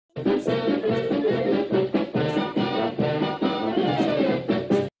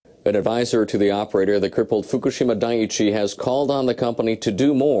An advisor to the operator, the crippled Fukushima Daiichi, has called on the company to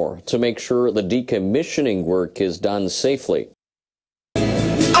do more to make sure the decommissioning work is done safely.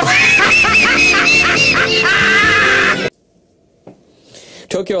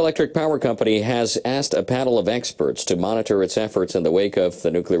 Tokyo Electric Power Company has asked a panel of experts to monitor its efforts in the wake of the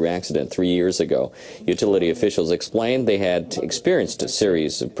nuclear accident 3 years ago. Utility officials explained they had experienced a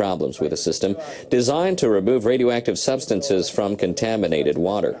series of problems with a system designed to remove radioactive substances from contaminated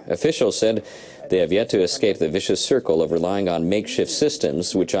water. Officials said they have yet to escape the vicious circle of relying on makeshift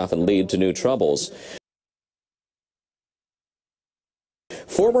systems, which often lead to new troubles.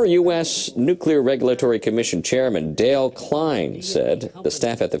 Former U.S. Nuclear Regulatory Commission Chairman Dale Klein said the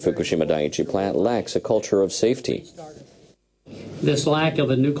staff at the Fukushima Daiichi plant lacks a culture of safety. This lack of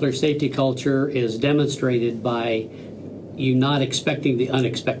a nuclear safety culture is demonstrated by you not expecting the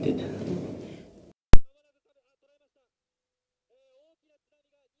unexpected.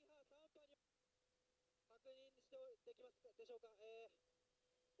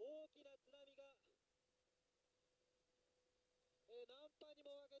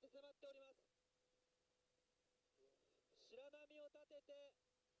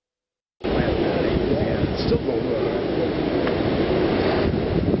 Still going.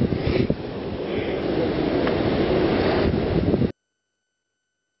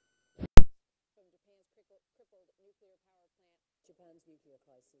 Japan's nuclear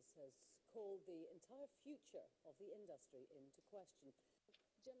crisis has called the entire future of the industry into question.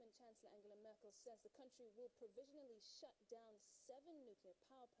 German Chancellor Angela Merkel says the country will provisionally shut down 7 nuclear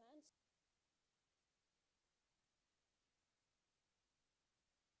power plants.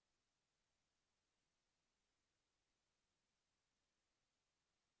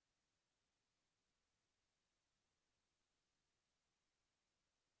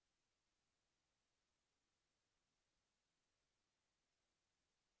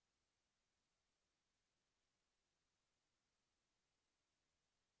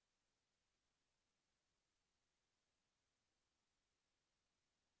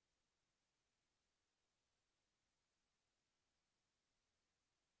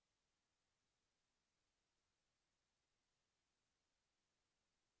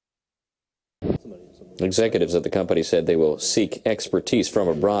 Executives at the company said they will seek expertise from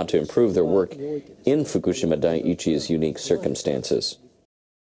abroad to improve their work in Fukushima Daiichi's unique circumstances.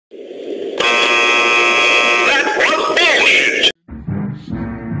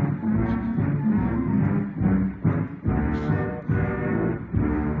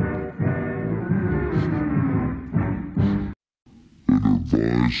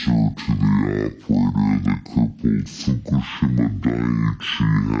 Advisor to the operator, the crippled Fukushima Daiichi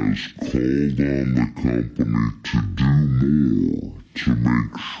has called on the company to do more to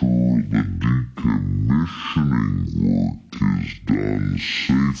make sure the decommissioning work is done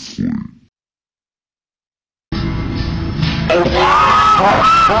safely.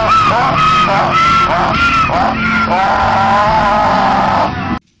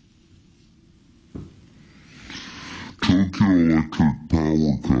 Tokyo Electric Power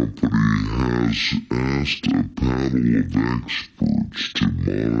Company has asked a panel of experts to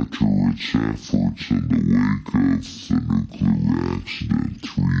monitor its efforts in the wake of the nuclear accident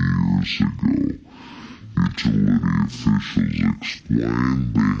 3 years ago. Utility officials explained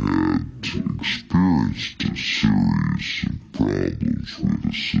they had experienced a series of problems with the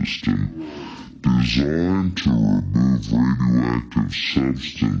system designed to remove radioactive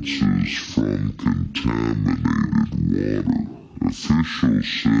substances from contaminated water. Officials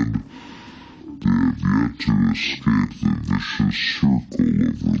said they have yet to escape the vicious circle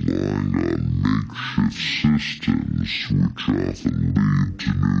of relying on makeshift systems, which often lead to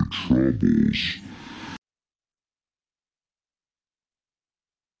new troubles.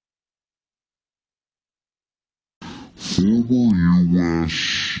 Former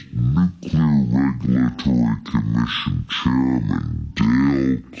U.S. Nuclear Regulatory Commission Chairman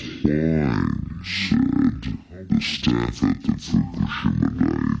Dale Klein said the staff at the Fukushima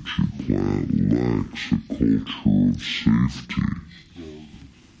Daiichi plant lacks a culture of safety.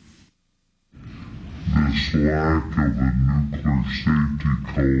 This lack of a nuclear safety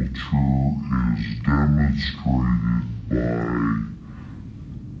culture is demonstrated by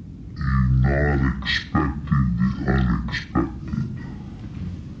you not expecting the unexpected.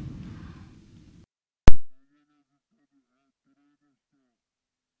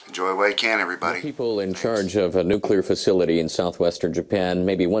 Enjoy while you can, everybody. People in charge of a nuclear facility in southwestern Japan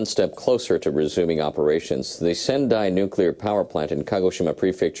may be one step closer to resuming operations. The Sendai nuclear power plant in Kagoshima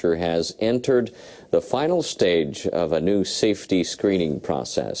Prefecture has entered the final stage of a new safety screening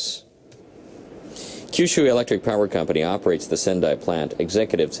process. Kyushu Electric Power Company operates the Sendai plant.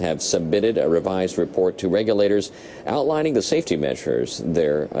 Executives have submitted a revised report to regulators outlining the safety measures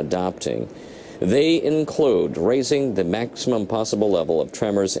they're adopting. They include raising the maximum possible level of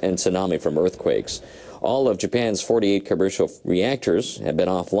tremors and tsunami from earthquakes. All of Japan's 48 commercial reactors have been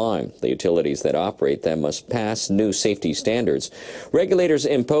offline. The utilities that operate them must pass new safety standards. Regulators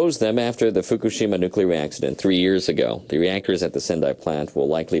imposed them after the Fukushima nuclear accident 3 years ago. The reactors at the Sendai plant will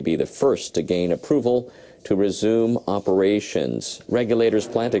likely be the first to gain approval to resume operations. Regulators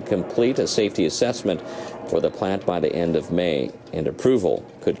plan to complete a safety assessment for the plant by the end of May, and approval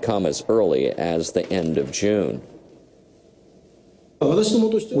could come as early as the end of June.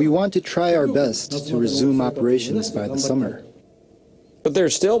 We want to try our best to resume operations by the summer. But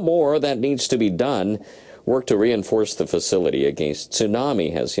there's still more that needs to be done. Work to reinforce the facility against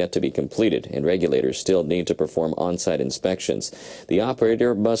tsunami has yet to be completed, and regulators still need to perform on-site inspections. The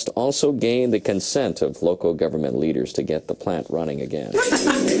operator must also gain the consent of local government leaders to get the plant running again.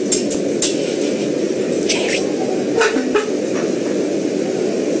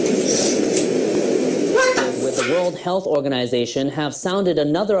 The World Health Organization have sounded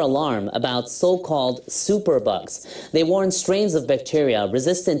another alarm about so-called superbugs. They warn strains of bacteria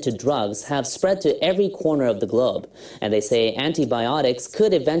resistant to drugs have spread to every corner of the globe, and they say antibiotics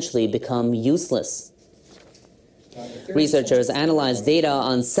could eventually become useless. Researchers analyzed data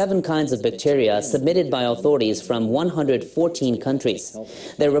on 7 kinds of bacteria submitted by authorities from 114 countries.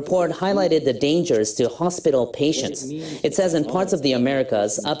 Their report highlighted the dangers to hospital patients. It says in parts of the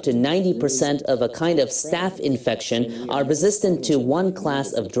Americas, up to 90% of a kind of staph infection are resistant to one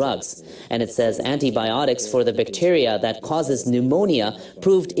class of drugs. And it says antibiotics for the bacteria that causes pneumonia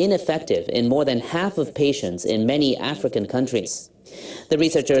proved ineffective in more than half of patients in many African countries. The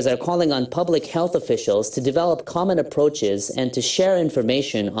researchers are calling on public health officials to develop common approaches and to share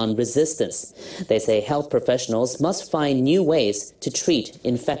information on resistance. They say health professionals must find new ways to treat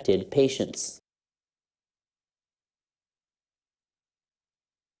infected patients.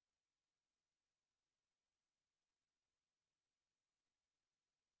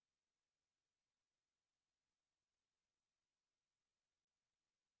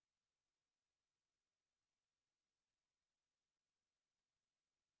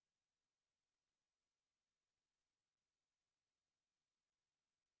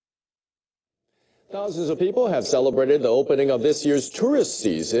 Thousands of people have celebrated the opening of this year's tourist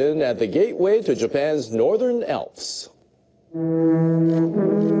season at the gateway to Japan's Northern Alps.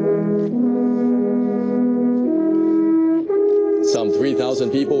 Some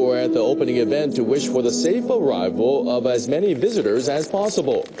 3,000 people were at the opening event to wish for the safe arrival of as many visitors as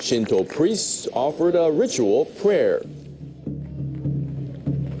possible. Shinto priests offered a ritual prayer.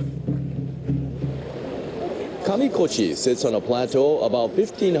 Kamikochi sits on a plateau about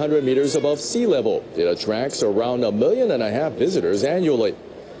 1,500 meters above sea level. It attracts around 1.5 million visitors annually.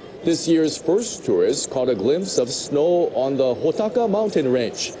 This year's first tourists caught a glimpse of snow on the Hotaka mountain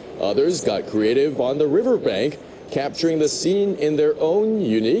range. Others got creative on the riverbank, capturing the scene in their own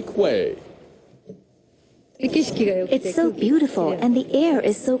unique way. It's so beautiful, and the air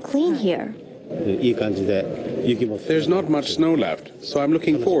is so clean here. There's not much snow left, so I'm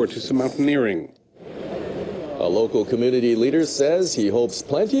looking forward to some mountaineering. A local community leader says he hopes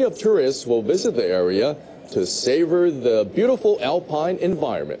plenty of tourists will visit the area to savor the beautiful alpine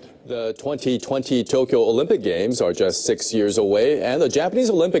environment. The 2020 Tokyo Olympic Games are just 6 years away, and the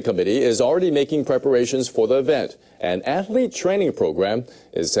Japanese Olympic Committee is already making preparations for the event. An athlete training program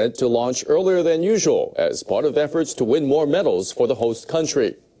is set to launch earlier than usual as part of efforts to win more medals for the host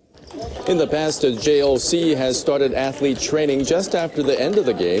country. In the past, the JOC has started athlete training just after the end of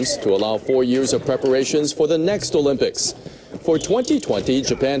the Games to allow 4 years of preparations for the next Olympics. For 2020,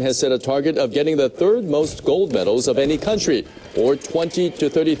 Japan has set a target of getting the 3rd most gold medals of any country, or 20 to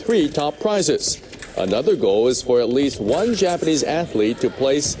 33 top prizes. Another goal is for at least one Japanese athlete to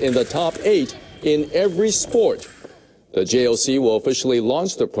place in the top 8 in every sport. The JOC will officially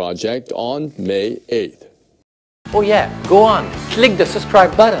launch the project on May 8th. Oh yeah, go on, click the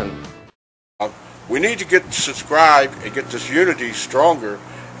subscribe button. We need to get subscribed and get this unity stronger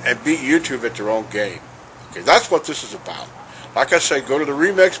and beat YouTube at their own game. Okay, that's what this is about. Like I say, go to the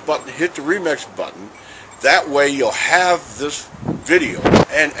remix button, hit the remix button. That way you'll have this video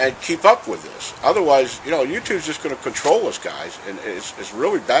and keep up with this. Otherwise, you know, YouTube's just going to control us, guys, and it's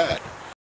really bad.